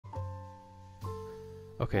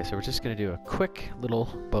Okay, so we're just gonna do a quick little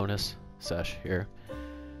bonus sesh here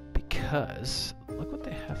because look what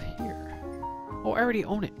they have here. Oh, I already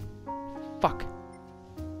own it. Fuck.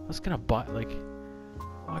 I was gonna buy like,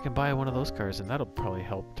 oh, I can buy one of those cars and that'll probably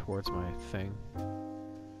help towards my thing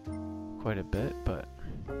quite a bit, but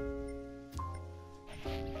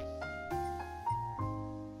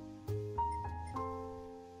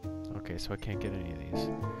okay, so I can't get any of these.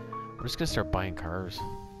 I'm just gonna start buying cars.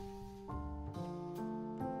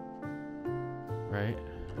 Right?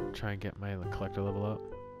 Try and get my collector level up.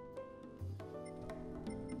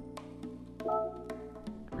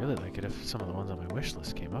 Really like it if some of the ones on my wish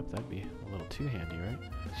list came up. That'd be a little too handy, right?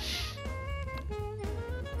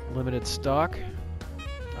 Limited stock.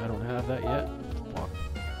 I don't have that yet. Well,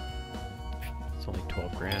 it's only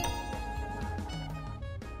 12 grand.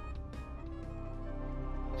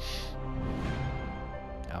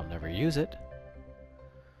 I'll never use it.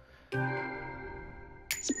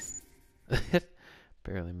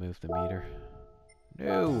 Barely moved the meter.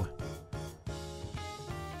 No!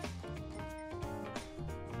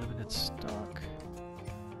 Limited stock.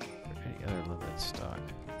 Or any other limited stock.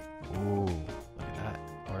 Ooh, look at that.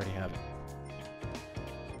 Already have it.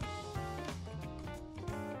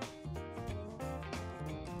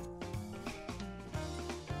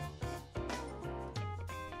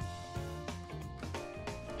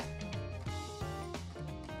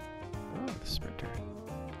 Oh, the Sprinter.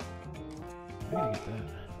 I gotta get that.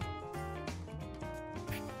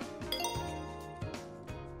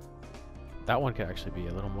 That one could actually be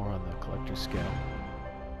a little more on the collector scale.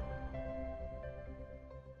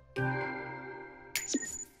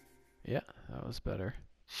 Yeah, that was better.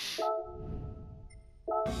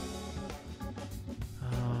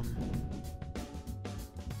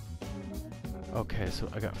 Okay, so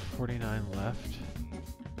I got 49 left.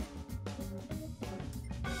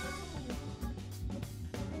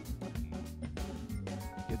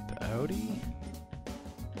 Get the Audi.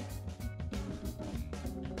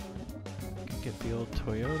 Get the old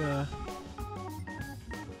Toyota.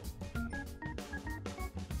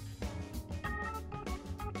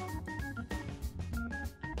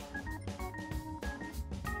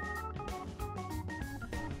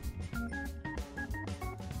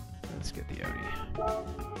 Let's get the Audi.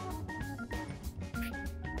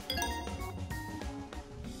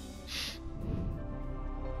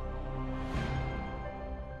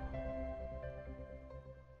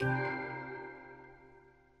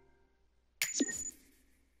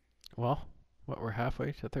 Well, what, we're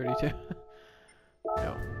halfway to 32?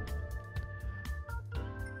 No.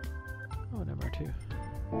 Oh, an MR2.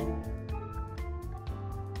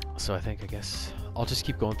 So I guess I'll just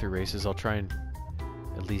keep going through races. I'll try and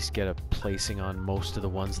at least get a placing on most of the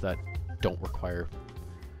ones that don't require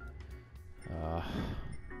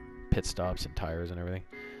pit stops and tires and everything.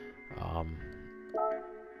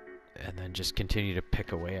 And then just continue to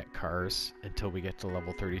pick away at cars until we get to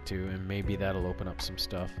level 32, and maybe that'll open up some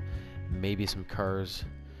stuff. Maybe some cars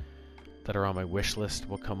that are on my wish list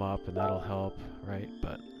will come up and that'll help, right?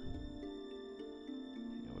 But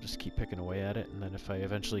we'll just keep picking away at it, and then if I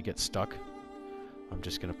eventually get stuck, I'm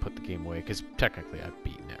just gonna put the game away, because technically I've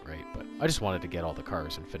beaten it, right? But I just wanted to get all the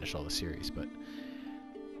cars and finish all the series, but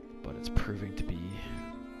it's proving to be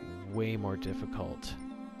way more difficult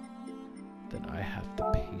than I have the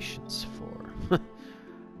patience for. That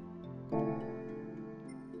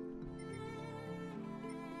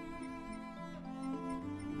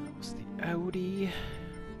was the Audi.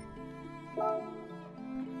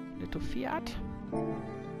 Little Fiat.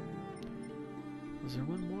 Was there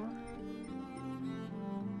one more?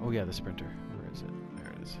 Oh yeah, the Sprinter. Where is it?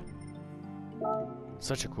 There it is.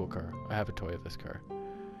 Such a cool car. I have a toy of this car.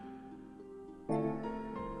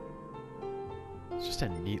 It's just a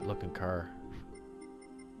neat looking car.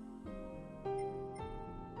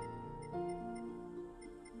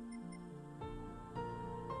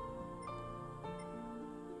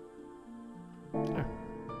 There.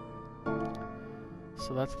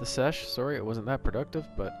 So that's the sesh. Sorry it wasn't that productive,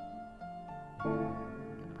 but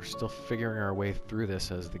we're still figuring our way through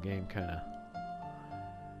this as the game kind of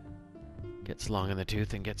gets long in the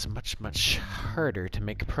tooth and gets much, much harder to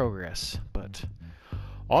make progress. But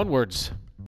onwards!